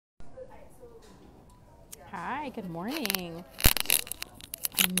Hi, good morning.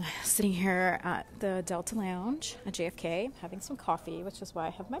 I'm sitting here at the Delta Lounge at JFK having some coffee, which is why I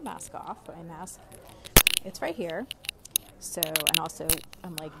have my mask off. My mask, it's right here. So, and also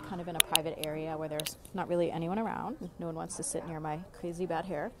I'm like kind of in a private area where there's not really anyone around. No one wants to sit near my crazy bad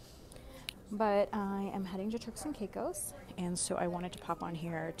hair. But I am heading to Turks and Caicos, and so I wanted to pop on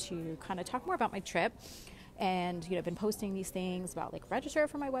here to kind of talk more about my trip. And, I've been posting these things about like register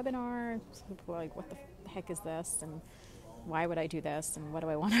for my webinar. Some people are like, what the heck is this? And why would I do this? And what do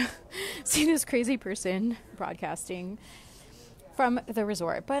I want to see this crazy person broadcasting from the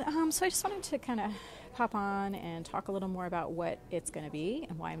resort? But so I just wanted to kind of pop on and talk a little more about what it's going to be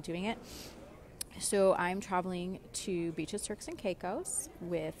and why I'm doing it. So I'm traveling to Beaches, Turks and Caicos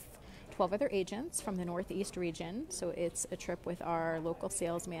with 12 other agents from the Northeast region. So it's a trip with our local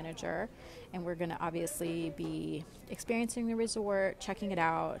sales manager, and we're going to obviously be experiencing the resort, checking it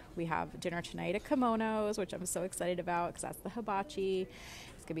out. We have dinner tonight at Kimonos, which I'm so excited about because that's the hibachi.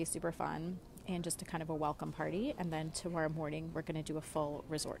 It's going to be super fun and just a kind of a welcome party. And then tomorrow morning, we're going to do a full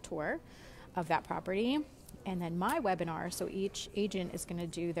resort tour of that property. And then my webinar, so each agent is going to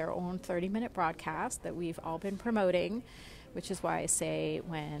do their own 30-minute broadcast that we've all been promoting, which is why I say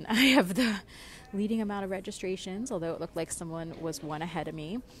when I have the leading amount of registrations, although it looked like someone was one ahead of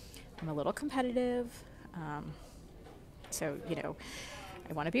me, I'm a little competitive. So,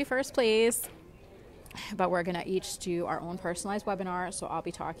 I want to be first place, but we're going to each do our own personalized webinar. So I'll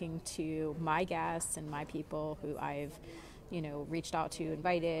be talking to my guests and my people who I've, reached out to,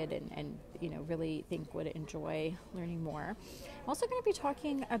 invited, and really think would enjoy learning more. I'm also going to be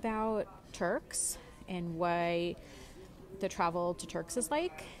talking about Turks and why the travel to Turks is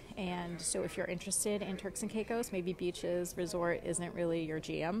like. And so if you're interested in Turks and Caicos, maybe beaches, resort isn't really your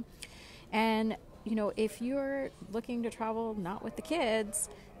jam. And, if you're looking to travel not with the kids,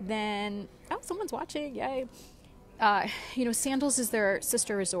 then, someone's watching, yay. Sandals is their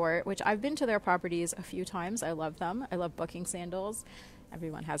sister resort, which I've been to their properties a few times. I love them. I love booking Sandals.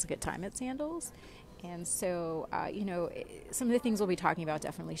 Everyone has a good time at Sandals. And so, some of the things we'll be talking about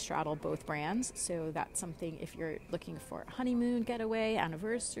definitely straddle both brands. So that's something if you're looking for a honeymoon getaway,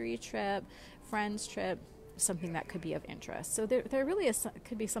 anniversary trip, friends trip, something that could be of interest. So there really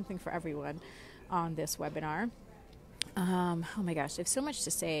could be something for everyone on this webinar. Oh my gosh, I have so much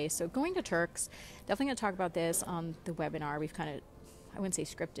to say. So going to Turks, definitely going to talk about this on the webinar. We've kind of, I wouldn't say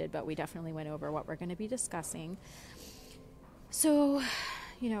scripted, but we definitely went over what we're going to be discussing. So,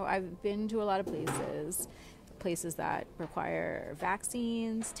 I've been to a lot of places that require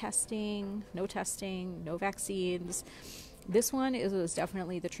vaccines, testing, no vaccines. This one was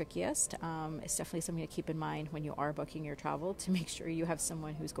definitely the trickiest. It's definitely something to keep in mind when you are booking your travel, to make sure you have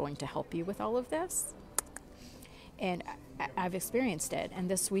someone who's going to help you with all of this. And I've experienced it. And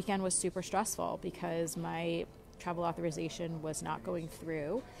this weekend was super stressful because my travel authorization was not going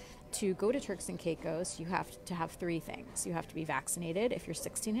through. To go to Turks and Caicos, you have to have three things. You have to be vaccinated if you're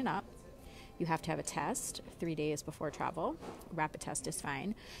 16 and up. You have to have a test 3 days before travel. Rapid test is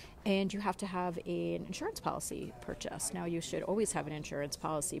fine. And you have to have an insurance policy purchased. Now, you should always have an insurance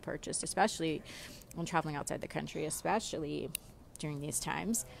policy purchased, especially when traveling outside the country, especially during these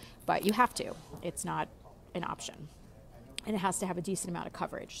times. But you have to. It's not an option. And it has to have a decent amount of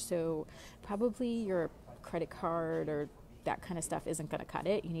coverage. So probably your credit card or that kind of stuff isn't going to cut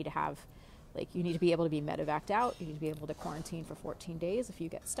it. You need to have, you need to be able to be medevaced out. You need to be able to quarantine for 14 days if you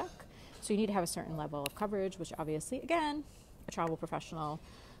get stuck. So you need to have a certain level of coverage, which obviously, again, a travel professional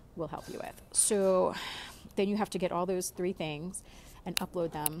will help you with. So then you have to get all those three things and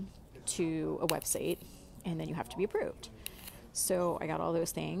upload them to a website, and then you have to be approved. So I got all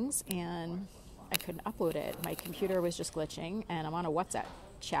those things, and I couldn't upload it. My computer was just glitching, and I'm on a WhatsApp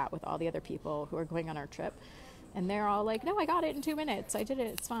chat with all the other people who are going on our trip. And they're all like, no, I got it in 2 minutes. I did it.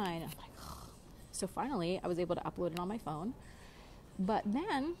 It's fine. I'm like, oh. So finally, I was able to upload it on my phone. But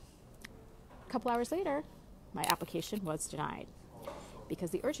then, a couple hours later, my application was denied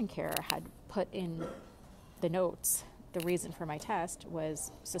because the urgent care had put in the notes the reason for my test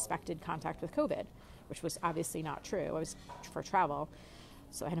was suspected contact with COVID, which was obviously not true. I was for travel.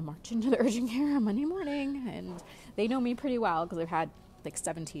 So I had to march into the urgent care on Monday morning. And they know me pretty well because I've had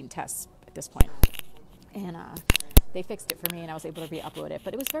 17 tests at this point. And they fixed it for me, and I was able to re-upload it.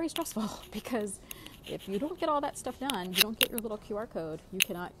 But it was very stressful because if you don't get all that stuff done, you don't get your little QR code,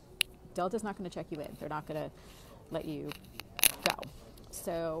 Delta's not going to check you in. They're not going to let you go.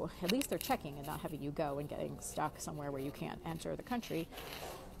 So at least they're checking and not having you go and getting stuck somewhere where you can't enter the country.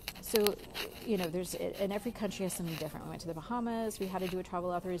 So, and every country has something different. We went to the Bahamas, we had to do a travel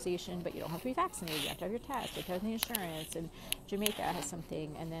authorization, but you don't have to be vaccinated, you have to have your test, you have to have the insurance, and Jamaica has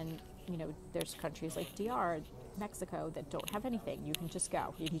something, and then there's countries like DR, Mexico, that don't have anything. You can just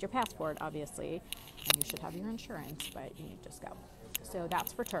go. You need your passport, obviously, and you should have your insurance, but you need to just go. So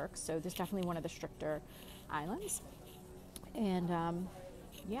that's for Turks. So this is definitely one of the stricter islands. And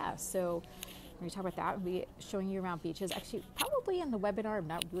so when we talk about that, we'll be showing you around beaches. Actually, probably in the webinar, I'm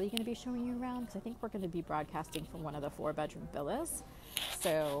not really going to be showing you around because I think we're going to be broadcasting from one of the 4-bedroom villas.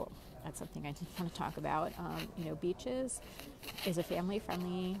 So that's something I did want to talk about. Beaches is a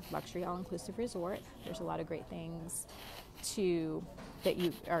family-friendly, luxury, all-inclusive resort. There's a lot of great things that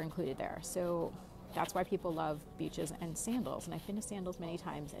you are included there. So that's why people love beaches and sandals. And I've been to sandals many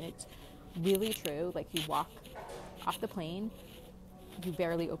times, and it's really true. Like, you walk off the plane, you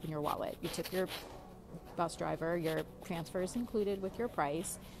barely open your wallet. You tip your bus driver, your transfer is included with your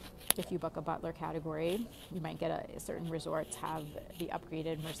price. If you book a butler category, you might get certain resorts have the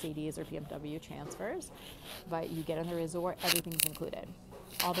upgraded Mercedes or BMW transfers, but you get in the resort, everything's included.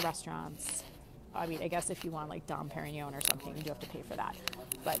 All the restaurants. I mean, I guess if you want like Dom Perignon or something, you do have to pay for that.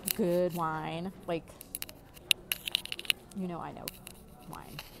 But good wine, like, I know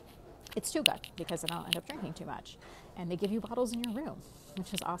wine. It's too good because then I'll end up drinking too much. And they give you bottles in your room,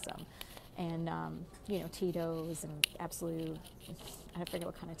 which is awesome. And, Tito's and Absolute, I forget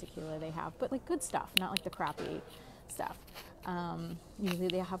what kind of tequila they have, but like good stuff, not like the crappy stuff. Usually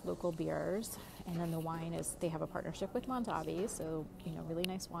they have local beers, and then the wine they have a partnership with Mondavi, so, really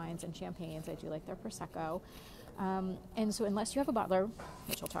nice wines and champagnes. I do like their Prosecco. And so unless you have a butler,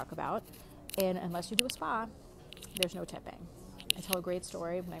 which I'll talk about, and unless you do a spa, there's no tipping. I tell a great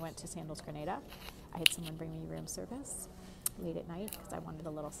story. When I went to Sandals Grenada, I had someone bring me room service late at night because I wanted a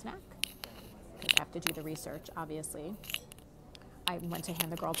little snack. Because I have to do the research, obviously. I went to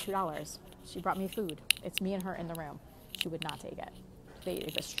hand the girl $2. She brought me food. It's me and her in the room. She would not take it. They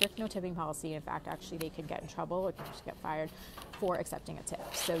have a strict no tipping policy. In fact, actually, they could get in trouble or just get fired for accepting a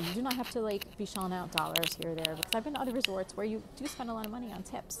tip. So you do not have to be shelling out dollars here or there. Because I've been to other resorts where you do spend a lot of money on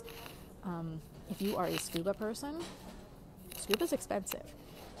tips. If you are a scuba person, scuba's expensive.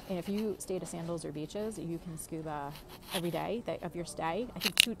 And if you stay at Sandals or beaches, you can scuba every day of your stay. I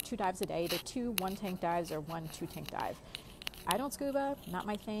think two dives a day. They're 2 1-tank dives or 1 2-tank dive. I don't scuba, not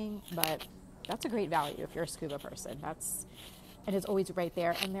my thing, but that's a great value if you're a scuba person. And it's always right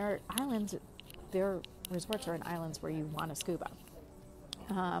there. And their islands, their resorts are in islands where you want to scuba.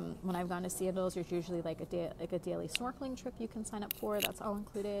 When I've gone to Sandals, there's usually like a daily snorkeling trip you can sign up for. That's all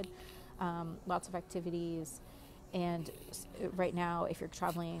included. Lots of activities. And right now, if you're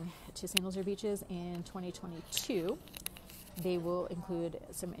traveling to Sandals or beaches in 2022, they will include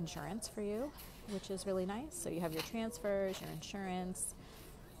some insurance for you, which is really nice. So you have your transfers, your insurance.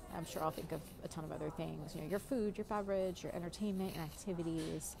 I'm sure I'll think of a ton of other things. Your food, your beverage, your entertainment, your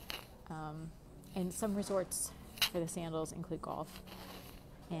activities. And some resorts for the Sandals include golf.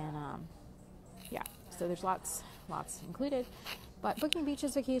 And so there's lots included. But booking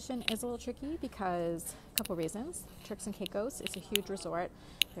beaches vacation is a little tricky because a couple reasons. Turks and Caicos is a huge resort.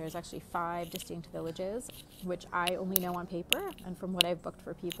 There's actually 5 distinct villages, which I only know on paper and from what I've booked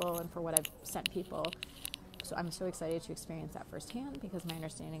for people and for what I've sent people. So I'm so excited to experience that firsthand because my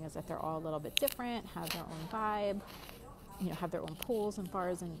understanding is that they're all a little bit different, have their own vibe, have their own pools and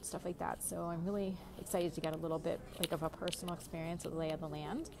bars and stuff like that. So I'm really excited to get a little bit of a personal experience of the lay of the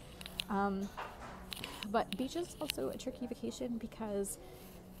land. But beach is also a tricky vacation because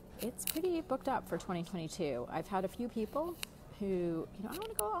it's pretty booked up for 2022. I've had a few people who, I want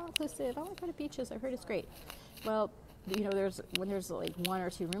to go all-inclusive. I want to go to beaches. I've heard it's great. Well, when there's like 1 or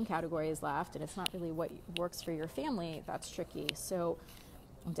 2 room categories left and it's not really what works for your family, that's tricky. So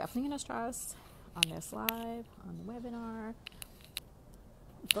I'm definitely going to stress on this live, on the webinar,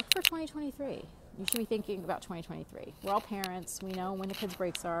 book for 2023. You should be thinking about 2023. We're all parents. We know when the kids'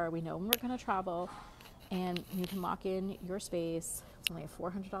 breaks are. We know when we're going to travel. And you can lock in your space. It's only a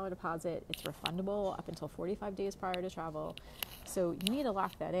 $400 deposit. It's refundable up until 45 days prior to travel. So you need to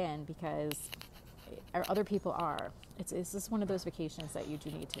lock that in because other people are. This is one of those vacations that you do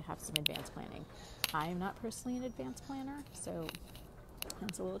need to have some advanced planning. I am not personally an advanced planner, so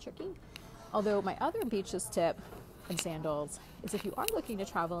that's a little tricky. Although my other beaches tip in Sandals is if you are looking to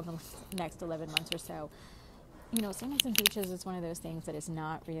travel in the next 11 months or so, Sandals and beaches is one of those things that is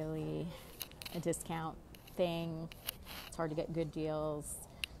not really a discount thing. It's hard to get good deals.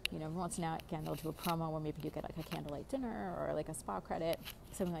 Every once in a while, again, they'll do a promo where maybe you get like a candlelight dinner or like a spa credit,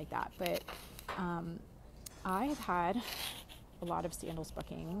 something like that. But I've had a lot of Sandals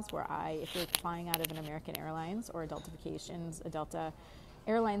bookings where if you're flying out of an American Airlines or a Delta Vacations, a Delta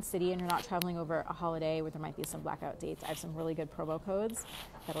Airlines city, and you're not traveling over a holiday where there might be some blackout dates, I have some really good promo codes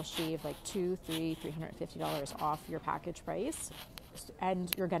that'll shave like $200, $300, $350 off your package price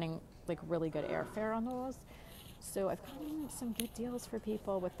and you're getting like really good airfare on those. So I've gotten some good deals for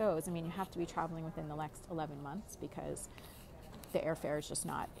people with those. I mean, you have to be traveling within the next 11 months because the airfare is just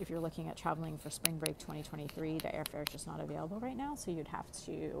not, if you're looking at traveling for spring break 2023, the airfare is just not available right now. So you'd have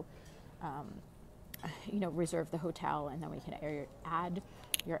to, reserve the hotel, and then we can add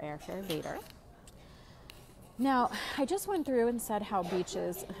your airfare later. Now, I just went through and said how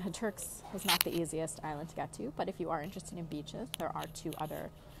beaches, Turks is not the easiest island to get to, but if you are interested in beaches, there are 2 other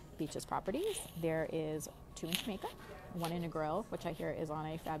beaches properties. There is 2 in Jamaica, 1 in Negril, which I hear is on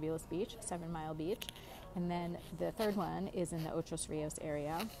a fabulous beach, 7 Mile Beach. And then the 3rd one is in the Ochos Rios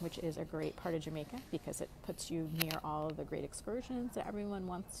area, which is a great part of Jamaica because it puts you near all of the great excursions that everyone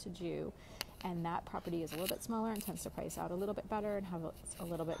wants to do. And that property is a little bit smaller and tends to price out a little bit better and have a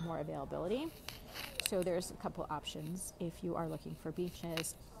little bit more availability. So there's a couple options if you are looking for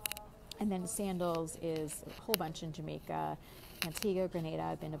beaches. And then Sandals is a whole bunch in Jamaica, Antigua, Grenada.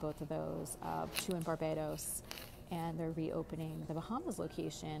 I've been to both of those, 2 in Barbados. And they're reopening the Bahamas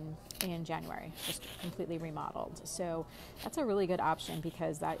location in January, just completely remodeled. So that's a really good option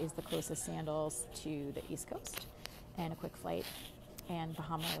because that is the closest Sandals to the East Coast and a quick flight. And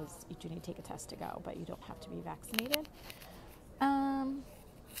Bahamas, you do need to take a test to go, but you don't have to be vaccinated.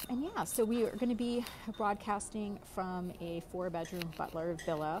 So we are going to be broadcasting from a 4-bedroom butler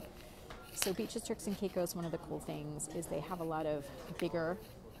villa. So Beaches, Turks and Caicos, one of the cool things is they have a lot of bigger,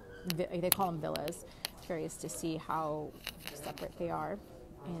 they call them villas. Curious to see how separate they are,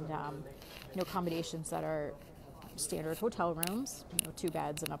 and accommodations that are standard hotel rooms, 2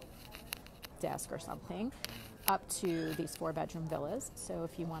 beds and a desk or something, up to these 4-bedroom villas. So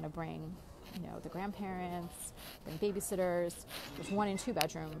if you want to bring the grandparents, bring babysitters, there's 1 and 2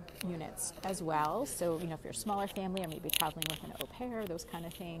 bedroom units as well. So if you're a smaller family or maybe traveling with an au pair, those kind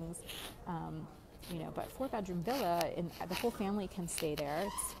of things, but 4-bedroom villa, and the whole family can stay there.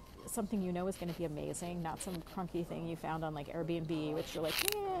 It's something is going to be amazing, not some crunky thing you found on like Airbnb, which you're like,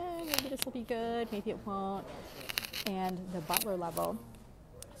 maybe this will be good, maybe it won't. And the butler level.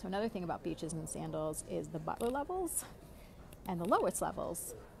 So another thing about beaches and Sandals is the butler levels and the lowest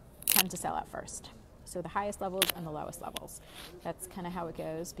levels tend to sell out first. So the highest levels and the lowest levels. That's kind of how it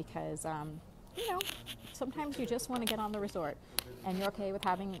goes because, sometimes you just want to get on the resort and you're okay with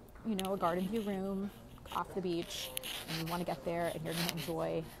having, a garden view room off the beach, and you want to get there and you're going to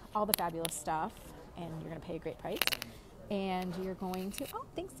enjoy all the fabulous stuff and you're going to pay a great price and you're going to,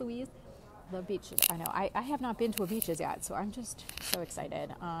 thanks Louise, love beaches. I know, I have not been to a beaches yet, so I'm just so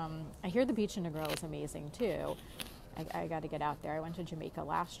excited. I hear the beach in Negril is amazing too. I got to get out there. I went to Jamaica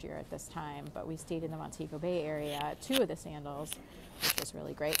last year at this time, but we stayed in the Montego Bay area at 2 of the Sandals, which was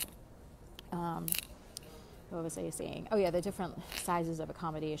really great. What was I saying? Oh yeah, the different sizes of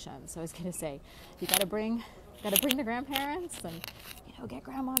accommodations. So I was going to say, you got to bring the grandparents and get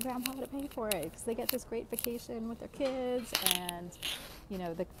grandma and grandpa to pay for it because they get this great vacation with their kids. And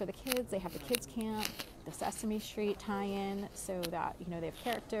for the kids, they have the kids camp, the Sesame Street tie-in, so that they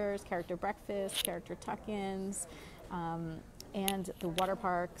have character breakfast, character tuck-ins, and the water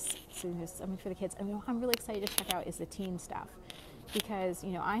parks. So for the kids. What I'm really excited to check out is the teen stuff. Because,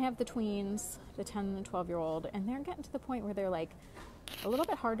 I have the tweens, the 10 and 12-year-old, and they're getting to the point where they're like a little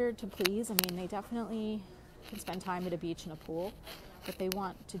bit harder to please. I mean, they definitely can spend time at a beach and a pool, but they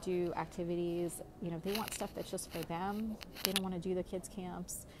want to do activities, they want stuff that's just for them. They don't want to do the kids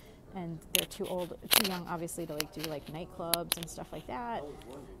camps, and they're too young, obviously, to do nightclubs and stuff like that.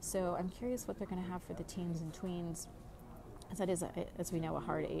 So I'm curious what they're going to have for the teens and tweens, as that is, as we know, a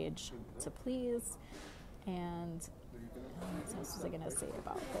hard age to please. And what else was I going to say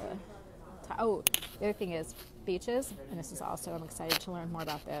about the other thing is beaches, and this is also, I'm excited to learn more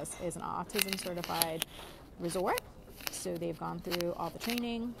about this, is an autism certified resort. So they've gone through all the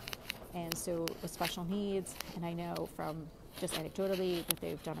training, and so with special needs, and I know from just anecdotally that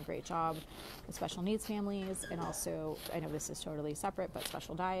they've done a great job with special needs families, and also, I know this is totally separate, but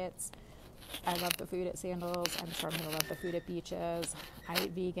special diets. I love the food at Sandals. I'm sure I'm going to love the food at beaches. I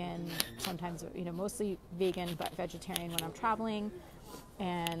eat vegan, sometimes, mostly vegan, but vegetarian when I'm traveling.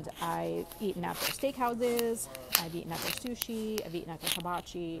 And I eat at their steakhouses. I've eaten at their sushi. I've eaten at their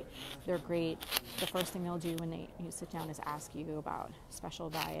hibachi. They're great. The first thing they'll do when you sit down is ask you about special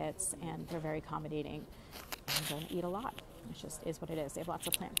diets, and they're very accommodating. And don't eat a lot. It just is what it is. They have lots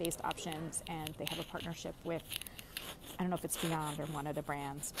of plant-based options, and they have a partnership with, I don't know if it's Beyond or one of the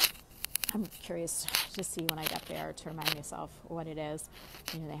brands. I'm curious to see when I get there to remind myself what it is.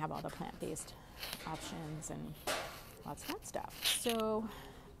 They have all the plant-based options and lots of that stuff. So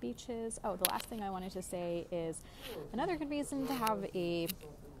beaches. The last thing I wanted to say is another good reason to have a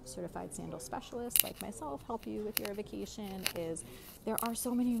certified sandal specialists like myself help you with your vacation is there are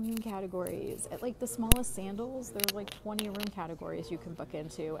so many room categories. At like the smallest sandals, there's like 20 room categories you can book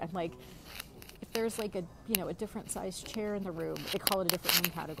into. And like, if there's like a, you know, a different size chair in the room, they call it a different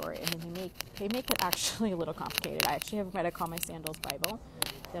room category. And then they make it actually a little complicated. I actually have what I call my sandals Bible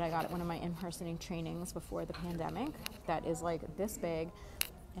that I got at one of my in-person trainings before the pandemic that is like this big,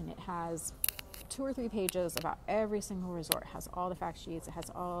 and it has 2 or 3 pages about every single resort. It has all the fact sheets, it has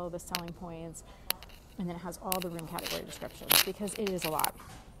all the selling points, and then it has all the room category descriptions because it is a lot.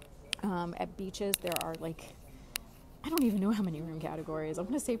 At beaches, there are like, I don't even know how many room categories. I'm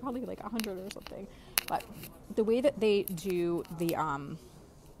going to say probably like 100 or something. But the way that they do the,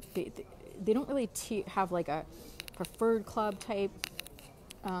 they don't really have like a preferred club type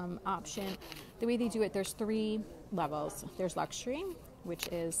option. The way they do it, there's 3 levels. There's luxury, which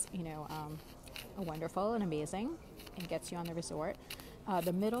is, you know, wonderful and amazing and gets you on the resort.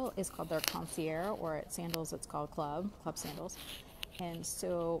 The middle is called their concierge, or at sandals it's called club sandals. And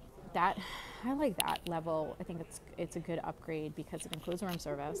so that, I like that level. I think it's a good upgrade because it includes room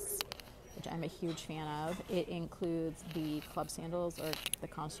service, which I'm a huge fan of. It includes the club sandals or the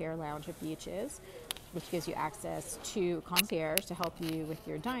concierge lounge at beaches, which gives you access to concierge to help you with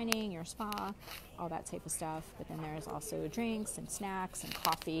your dining, your spa, all that type of stuff. But then there's also drinks and snacks and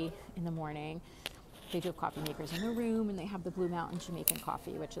coffee in the morning. They do have coffee makers in the room, and they have the Blue Mountain Jamaican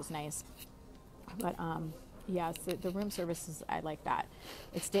coffee, which is nice. But yes, the room services, I like that.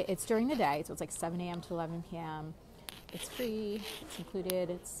 It's during the day, so it's like 7 a.m. to 11 p.m. It's free, it's included,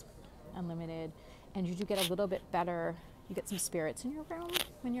 it's unlimited, and you do get a little bit better. You get some spirits in your room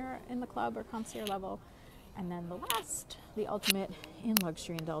when you're in the club or concierge level. And then the ultimate in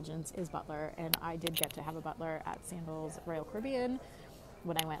luxury indulgence is butler. And I did get to have a butler at Sandals Royal Caribbean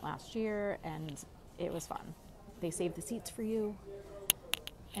when I went last year, and it was fun. They save the seats for you,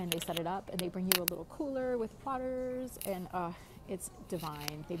 and they set it up, and they bring you a little cooler with waters, and it's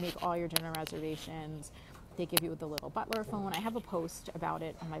divine. They make all your dinner reservations. They give you the little butler phone. I have a post about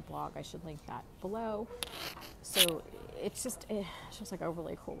it on my blog. I should link that below. So it's just like a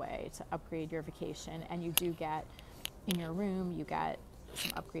really cool way to upgrade your vacation. And you do get, in your room, you get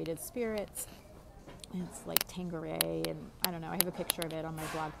some upgraded spirits. It's like Tanqueray, and I don't know, I have a picture of it on my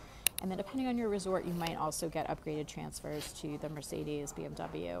blog. And then depending on your resort, you might also get upgraded transfers to the Mercedes,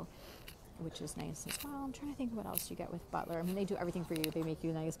 BMW, which is nice as well. I'm trying to think what else you get with Butler. I mean, they do everything for you. They make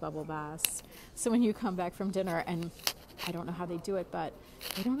you nice bubble baths. So when you come back from dinner, and I don't know how they do it, but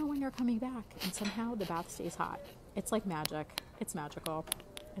they don't know when you're coming back, and somehow the bath stays hot. It's like magic. It's magical.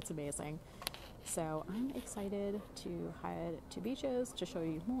 It's amazing. So I'm excited to head to beaches to show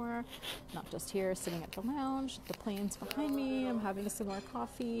you more, not just here sitting at the lounge. The plane's behind me. I'm having some more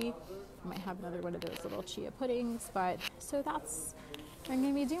coffee. I might have another one of those little chia puddings. But so that's what I'm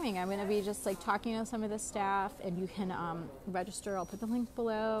going to be doing. I'm going to be just like talking to some of the staff, and you can register. I'll put the link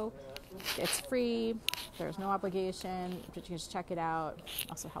below. It's free. There's no obligation. But you can just check it out.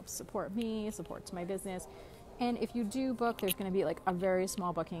 Also helps support me, supports my business. And if you do book, there's going to be like a very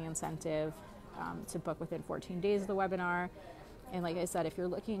small booking incentive to book within 14 days of the webinar. And like I said, if you're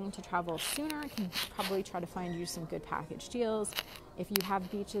looking to travel sooner, I can probably try to find you some good package deals. If you have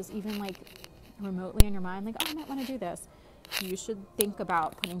beaches even like remotely in your mind, like, oh, I might want to do this, you should think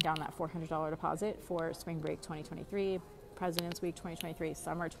about putting down that $400 deposit for spring break 2023, President's Week 2023,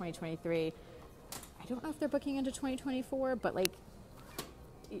 summer 2023. I don't know if they're booking into 2024, but like,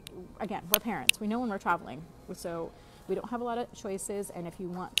 again, we're parents. We know when we're traveling. So we don't have a lot of choices, and if you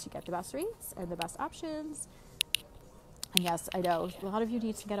want to get the best rates and the best options, and yes, I know a lot of you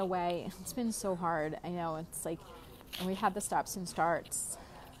need to get away. It's been so hard. I know, it's like, and we had the stops and starts.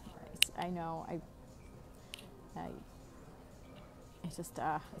 I know, it's just,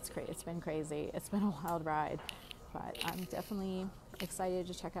 it's been crazy. It's been a wild ride, but I'm definitely excited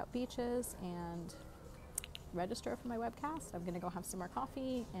to check out beaches and register for my webcast. I'm going to go have some more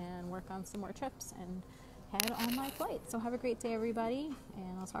coffee and work on some more trips and head on my flight. So have a great day, everybody,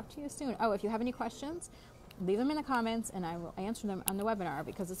 and I'll talk to you soon. Oh, if you have any questions, leave them in the comments, and I will answer them on the webinar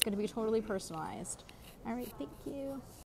because it's going to be totally personalized. All right, thank you.